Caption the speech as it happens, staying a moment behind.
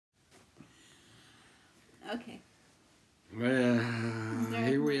Okay. Well,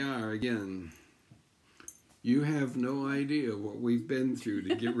 here we are again. You have no idea what we've been through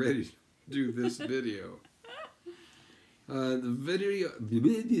to get ready to do this video. The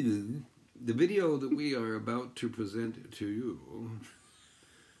video that we are about to present to you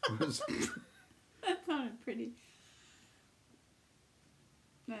was... That sounded pretty...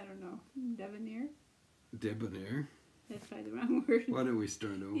 I don't know. Debonair? Debonair? That's probably the wrong word. Why don't we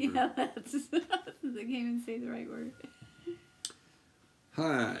start over? Yeah, that's... I can't even say the right word.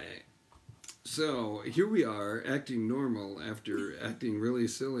 Hi. So, here we are, acting normal after acting really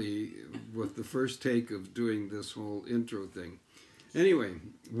silly with the first take of doing this whole intro thing. Anyway,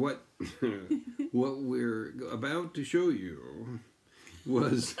 what we're about to show you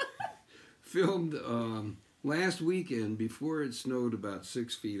was filmed last weekend before it snowed about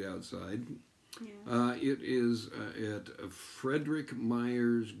 6 feet outside. Yeah. It is at Fredrik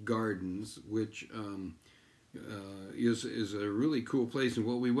Meier Gardens, which is a really cool place. And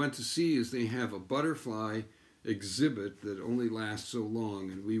what we went to see is they have a butterfly exhibit that only lasts so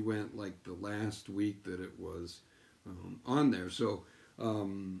long. And we went like the last week that it was on there. So That's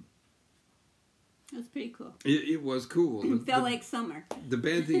pretty cool. it was cool. It felt like summer. The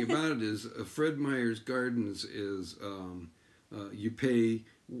bad thing about it is Fred Meier's Gardens is you pay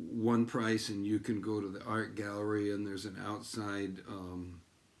one price and you can go to the art gallery, and there's an outside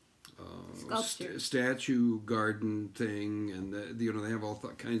statue garden thing, and they have all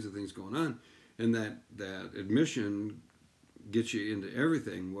kinds of things going on, and that admission gets you into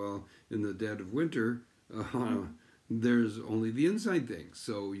everything. Well, in the dead of winter, there's only the inside things,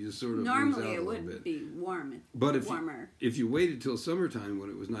 so you sort of normally lose out it a little would bit. be warm. But warmer. if you waited till summertime when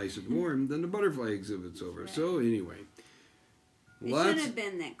it was nice and warm, then the butterfly exhibit's over. Right. So anyway, it shouldn't have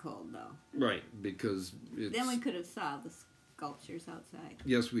been that cold though. Right, because then we could have saw the sculptures outside.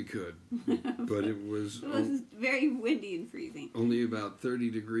 Yes, we could, but it was very windy and freezing. Only about 30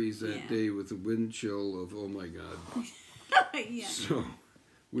 degrees that day with a wind chill of, oh my God. Yeah. So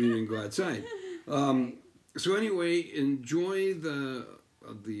we didn't go outside. Right. So anyway, enjoy the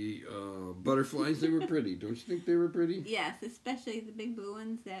butterflies. They were pretty. Don't you think they were pretty? Yes, especially the big blue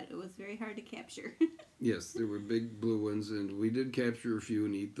ones that it was very hard to capture. Yes, there were big blue ones, and we did capture a few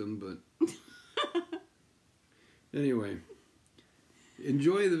and eat them, but anyway,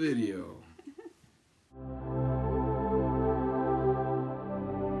 enjoy the video.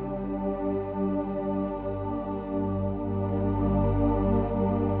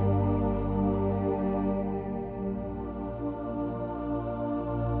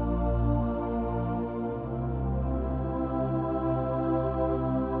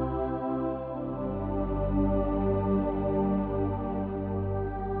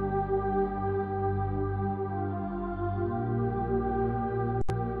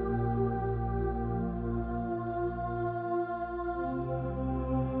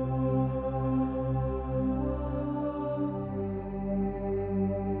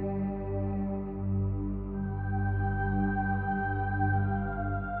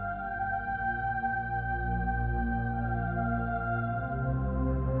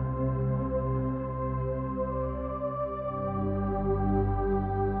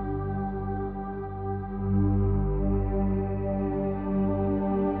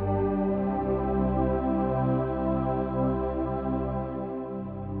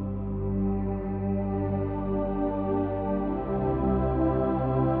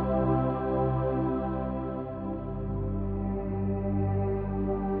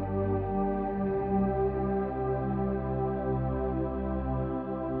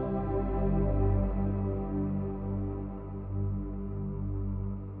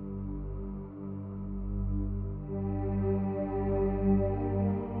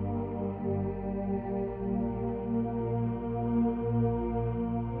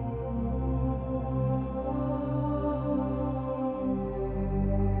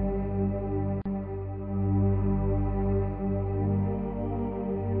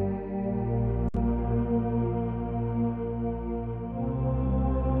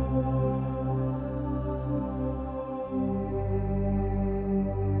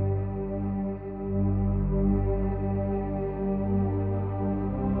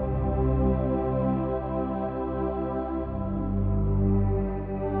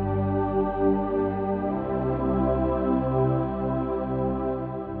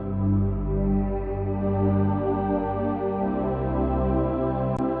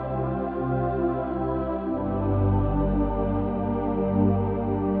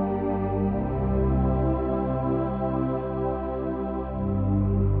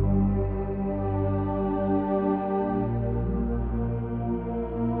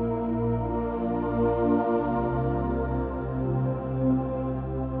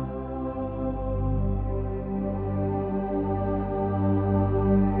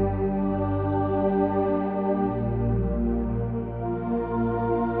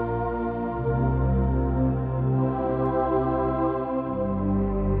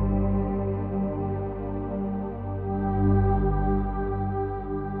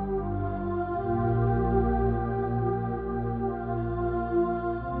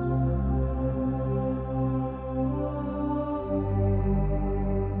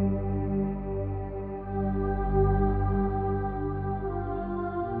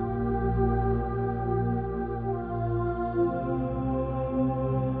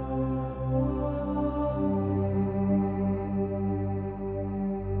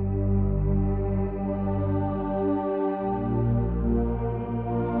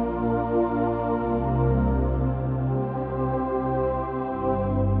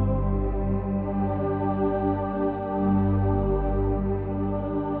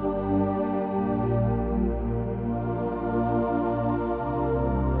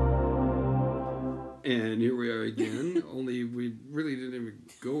 And here we are again. Only we really didn't even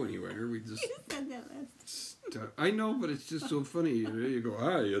go anywhere. We just. You said that last. I know, but it's just so funny. You go,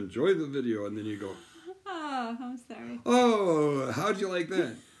 "Hi, enjoy the video," and then you go, Oh, I'm sorry. "Oh, how'd you like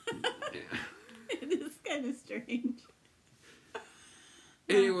that?" It is kind of strange.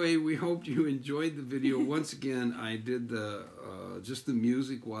 Anyway, we hope you enjoyed the video. Once again, I did the just the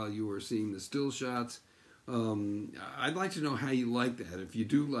music while you were seeing the still shots. I'd like to know how you like that. If you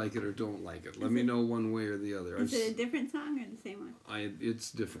do like it or don't like it, let me know one way or the other. Is it a different song or the same one?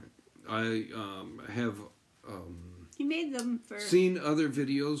 It's different. I have He made them for... seen other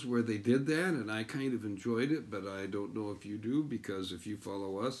videos where they did that, and I kind of enjoyed it, but I don't know if you do, because if you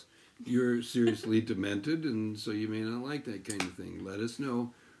follow us, you're seriously demented, and so you may not like that kind of thing. Let us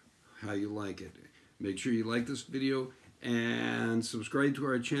know how you like it. Make sure you like this video and subscribe to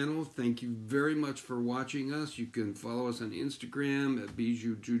our channel. Thank you very much for watching us. You can follow us on Instagram at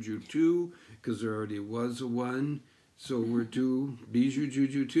BijouJuju2, because there already was a one, so we're two,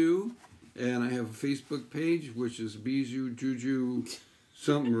 BijouJuju2. And I have a Facebook page, which is BijouJuju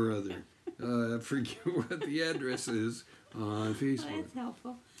something or other. I forget what the address is on Facebook. Oh, that's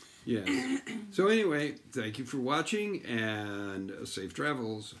helpful. Yeah. So anyway, thank you for watching, and safe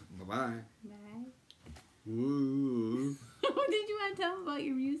travels. Bye-bye. Bye. Woo. Did you want to tell them about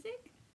your music?